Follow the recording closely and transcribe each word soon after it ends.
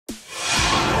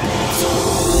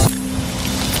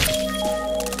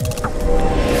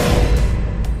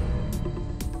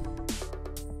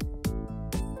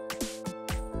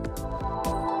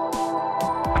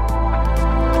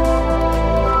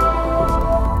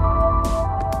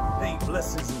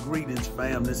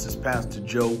fam. This is Pastor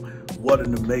Joe. What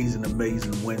an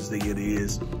amazing Wednesday it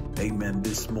is. Amen.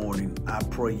 This morning, I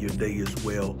pray your day is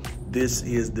well. This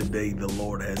is the day the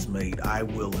Lord has made. I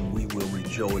will and we will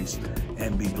rejoice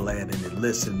and be glad in it.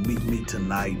 Listen, meet me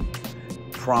tonight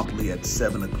promptly at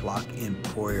 7 o'clock in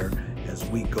prayer as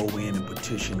we go in and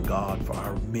petition God for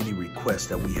our many requests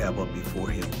that we have up before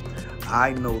him.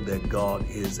 I know that God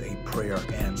is a prayer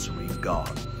answering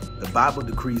God. The Bible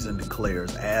decrees and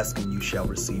declares, ask and you shall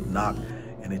receive, knock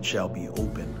and it shall be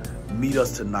open. Meet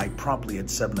us tonight promptly at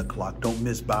 7 o'clock. Don't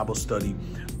miss Bible study.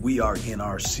 We are in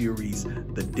our series,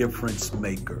 The Difference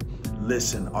Maker.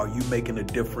 Listen, are you making a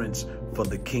difference for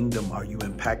the kingdom? Are you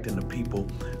impacting the people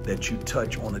that you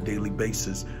touch on a daily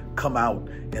basis? Come out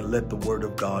and let the word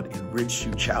of God enrich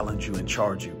you, challenge you, and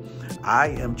charge you. I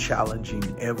am challenging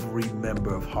every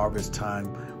member of Harvest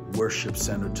Time Worship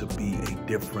Center to be a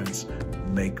difference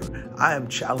maker. I am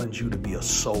challenging you to be a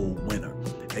soul winner.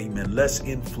 Amen. Let's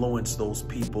influence those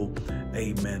people,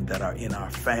 amen, that are in our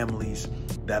families,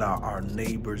 that are our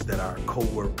neighbors, that are our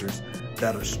co-workers,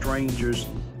 that are strangers,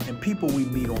 and people we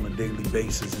meet on a daily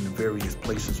basis in the various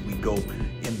places we go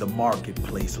in the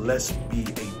marketplace. Let's be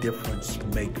a difference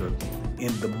maker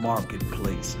in the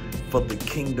marketplace for the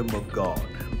kingdom of God.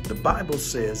 The Bible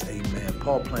says, amen,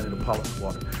 Paul planted, Apollos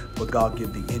watered, but God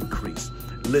give the increase.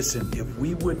 Listen, if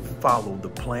we would follow the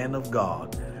plan of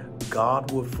God,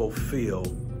 God would fulfill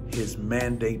his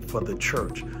mandate for the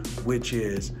church, which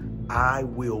is, I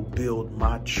will build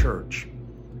my church.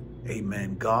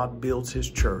 Amen. God builds his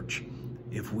church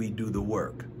if we do the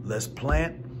work. Let's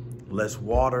plant, let's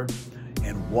water,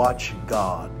 and watch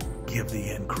God give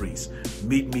the increase.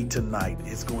 Meet me tonight.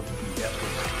 It's going to be epic.